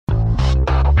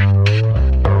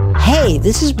Hey,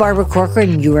 this is Barbara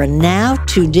Corcoran. You are now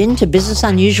tuned in to Business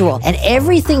Unusual. And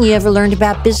everything you ever learned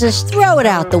about business, throw it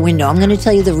out the window. I'm going to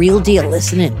tell you the real deal.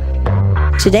 Listen in.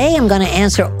 Today, I'm going to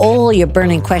answer all your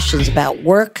burning questions about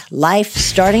work, life,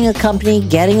 starting a company,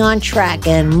 getting on track,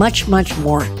 and much, much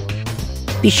more.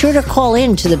 Be sure to call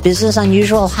in to the Business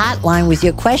Unusual hotline with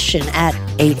your question at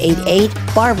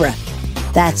 888-BARBARA.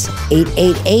 That's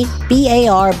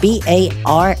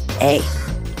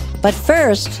 888-BARBARA. But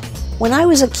first, when I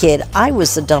was a kid, I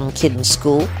was the dumb kid in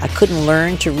school. I couldn't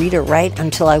learn to read or write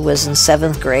until I was in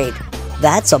 7th grade.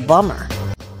 That's a bummer.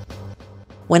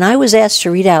 When I was asked to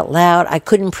read out loud, I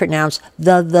couldn't pronounce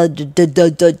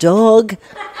the dog,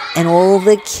 and all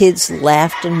the kids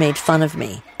laughed and made fun of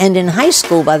me. And in high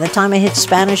school, by the time I hit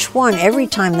Spanish 1, every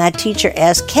time that teacher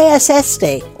asked, ¿Qué es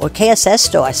este? Or ¿Qué es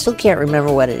esto? I still can't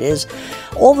remember what it is.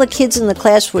 All the kids in the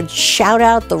class would shout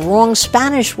out the wrong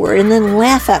Spanish word and then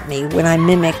laugh at me when I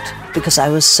mimicked because I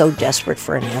was so desperate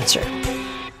for an answer.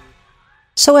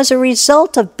 So as a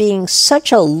result of being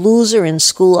such a loser in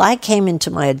school, I came into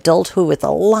my adulthood with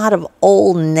a lot of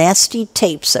old nasty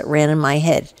tapes that ran in my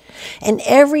head. And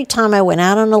every time I went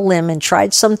out on a limb and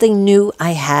tried something new,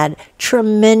 I had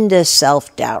tremendous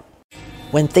self-doubt.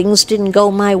 When things didn't go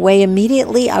my way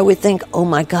immediately, I would think, oh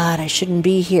my God, I shouldn't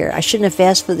be here. I shouldn't have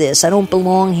asked for this. I don't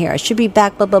belong here. I should be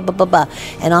back, blah, blah, blah, blah, blah.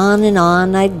 And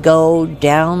on I'd go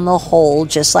down the hole,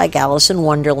 just like Alice in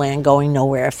Wonderland, going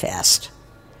nowhere fast.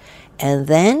 And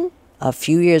then, a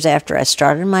few years after I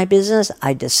started my business,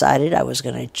 I decided I was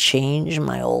going to change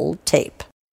my old tape.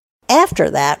 After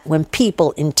that, when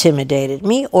people intimidated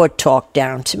me or talked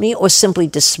down to me or simply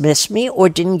dismissed me or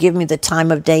didn't give me the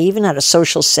time of day, even at a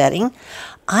social setting,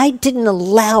 I didn't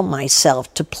allow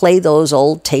myself to play those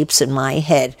old tapes in my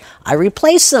head. I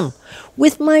replaced them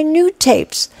with my new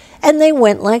tapes. And they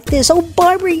went like this. Oh,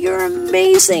 Barbara, you're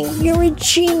amazing. You're a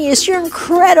genius. You're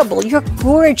incredible. You're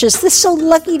gorgeous. They're so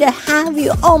lucky to have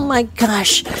you. Oh, my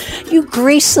gosh. You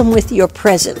grace them with your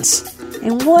presence.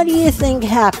 And what do you think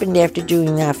happened after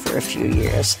doing that for a few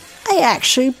years? I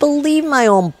actually believed my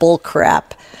own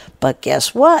bullcrap. But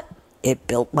guess what? It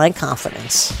built my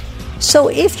confidence. So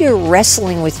if you're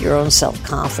wrestling with your own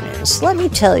self-confidence, let me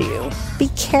tell you, be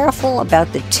careful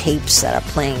about the tapes that are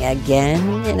playing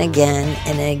again and again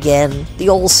and again. The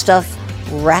old stuff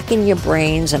racking your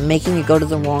brains and making you go to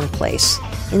the wrong place.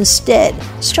 Instead,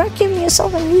 start giving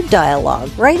yourself a new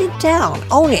dialogue. Write it down.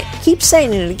 Own it. Keep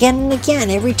saying it again and again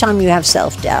every time you have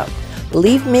self-doubt.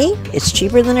 Believe me, it's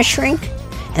cheaper than a shrink,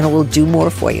 and it will do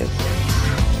more for you.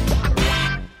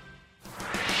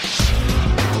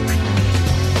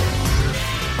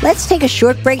 Let's take a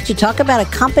short break to talk about a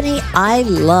company I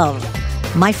love.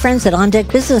 My friends at On Deck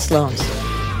Business Loans.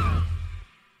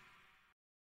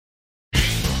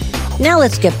 Now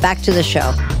let's get back to the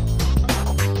show.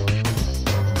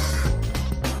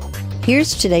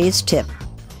 Here's today's tip.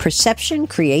 Perception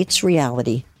creates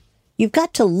reality. You've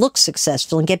got to look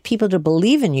successful and get people to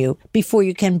believe in you before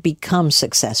you can become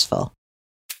successful.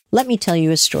 Let me tell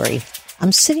you a story.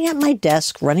 I'm sitting at my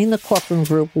desk running the Corcoran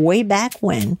Group way back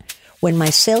when my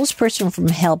salesperson from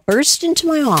hell burst into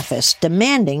my office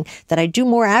demanding that I do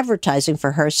more advertising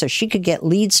for her so she could get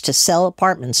leads to sell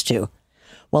apartments to.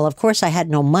 Well, of course, I had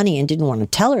no money and didn't want to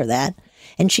tell her that.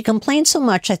 And she complained so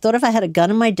much, I thought if I had a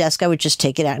gun in my desk, I would just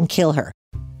take it out and kill her.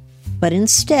 But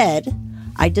instead,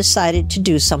 I decided to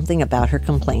do something about her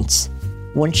complaints.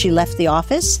 Once she left the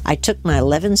office, I took my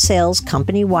 11 sales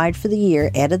company-wide for the year,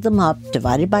 added them up,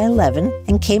 divided by 11,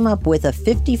 and came up with a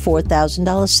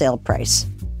 $54,000 sale price.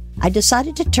 I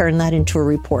decided to turn that into a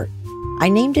report. I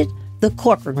named it the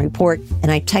Corcoran Report, and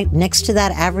I typed next to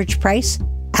that average price,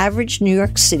 average New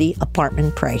York City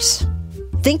apartment price.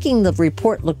 Thinking the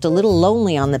report looked a little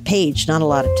lonely on the page, not a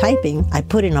lot of typing, I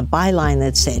put in a byline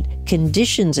that said,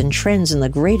 conditions and trends in the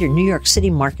greater New York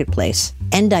City marketplace.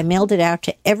 And I mailed it out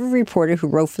to every reporter who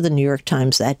wrote for the New York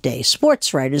Times that day,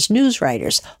 sports writers, news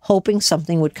writers, hoping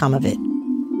something would come of it.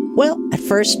 Well, at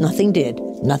first, nothing did.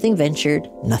 Nothing ventured,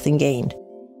 nothing gained.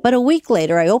 But a week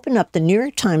later, I opened up the New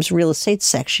York Times real estate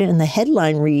section, and the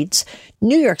headline reads,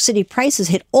 New York City prices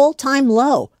hit all-time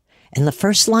low. And the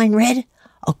first line read,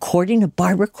 according to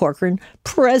Barbara Corcoran,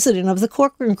 president of the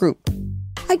Corcoran Group.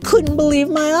 I couldn't believe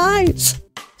my eyes.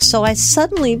 So I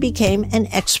suddenly became an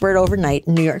expert overnight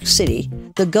in New York City,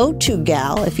 the go-to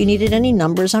gal if you needed any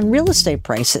numbers on real estate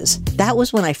prices. That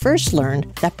was when I first learned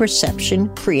that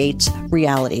perception creates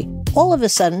reality. All of a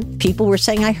sudden, people were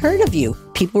saying, I heard of you.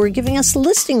 People were giving us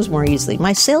listings more easily.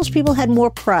 My salespeople had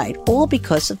more pride, all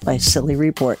because of my silly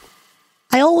report.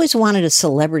 I always wanted a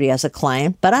celebrity as a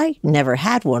client, but I never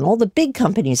had one. All the big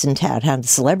companies in town had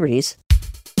celebrities.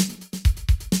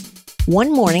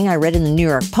 One morning, I read in the New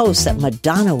York Post that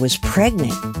Madonna was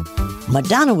pregnant.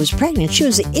 Madonna was pregnant. She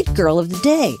was the it girl of the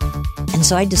day. And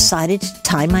so I decided to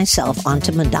tie myself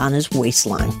onto Madonna's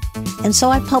waistline. And so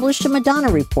I published a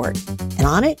Madonna report. And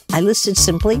on it, I listed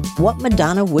simply what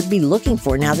Madonna would be looking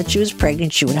for now that she was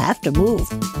pregnant. She would have to move.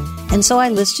 And so I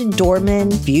listed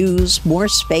doormen, views, more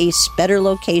space, better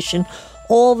location,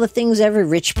 all the things every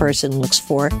rich person looks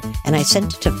for. And I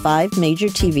sent it to 5 major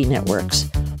TV networks.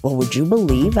 Well, would you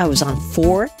believe I was on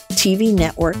 4 TV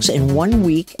networks in 1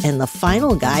 week, and the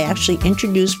final guy actually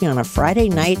introduced me on a Friday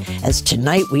night as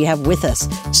tonight we have with us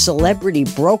celebrity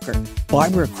broker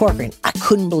Barbara Corcoran. I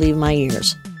couldn't believe my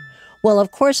ears. Well, of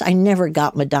course, I never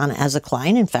got Madonna as a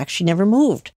client. In fact, she never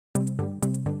moved.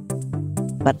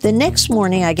 But the next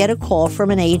morning, I get a call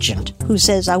from an agent who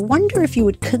says, I wonder if you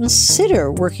would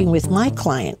consider working with my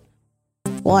client.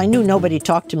 Well, I knew nobody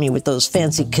talked to me with those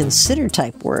fancy consider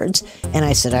type words, and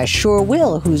I said, I sure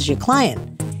will. Who's your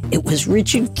client? It was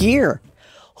Richard Gere.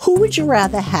 Who would you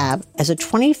rather have as a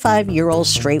 25-year-old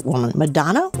straight woman,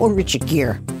 Madonna or Richard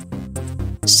Gere?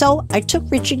 So I took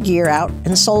Richard Gere out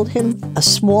and sold him a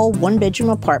small 1-bedroom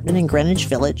apartment in Greenwich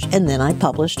Village, and then I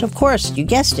published, of course, you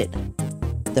guessed it,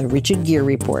 the Richard Gere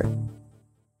Report.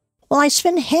 Well, I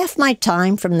spent half my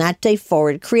time from that day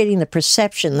forward creating the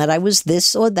perception that I was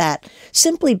this or that,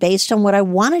 simply based on what I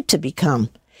wanted to become.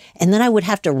 And then I would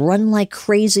have to run like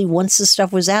crazy once the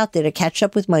stuff was out there to catch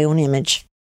up with my own image.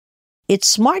 It's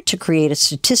smart to create a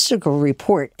statistical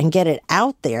report and get it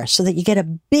out there so that you get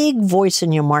a big voice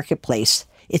in your marketplace.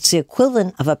 It's the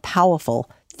equivalent of a powerful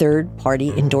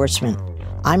third-party endorsement.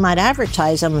 I might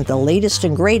advertise I'm the latest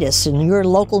and greatest in your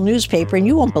local newspaper, and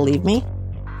you won't believe me.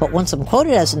 But once I'm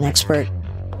quoted as an expert,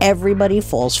 everybody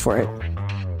falls for it.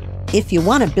 If you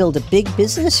want to build a big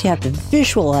business, you have to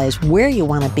visualize where you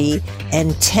want to be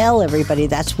and tell everybody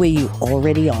that's where you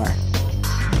already are.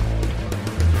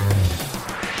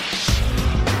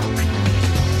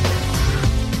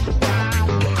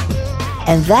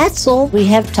 And that's all we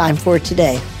have time for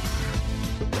today.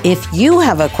 If you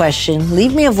have a question,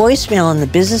 leave me a voicemail on the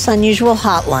Business Unusual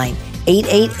hotline,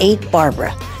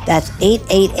 888-BARBARA. That's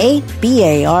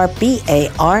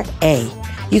 888-BARBARA.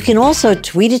 You can also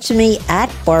tweet it to me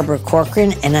at Barbara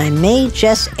Corcoran, and I may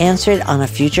just answer it on a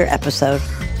future episode.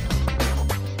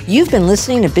 You've been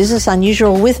listening to Business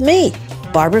Unusual with me,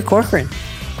 Barbara Corcoran.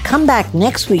 Come back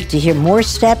next week to hear more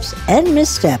steps and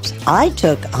missteps I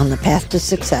took on the path to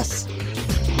success.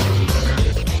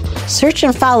 Search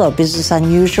and follow Business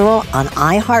Unusual on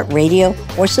iHeartRadio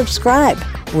or subscribe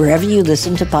wherever you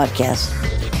listen to podcasts.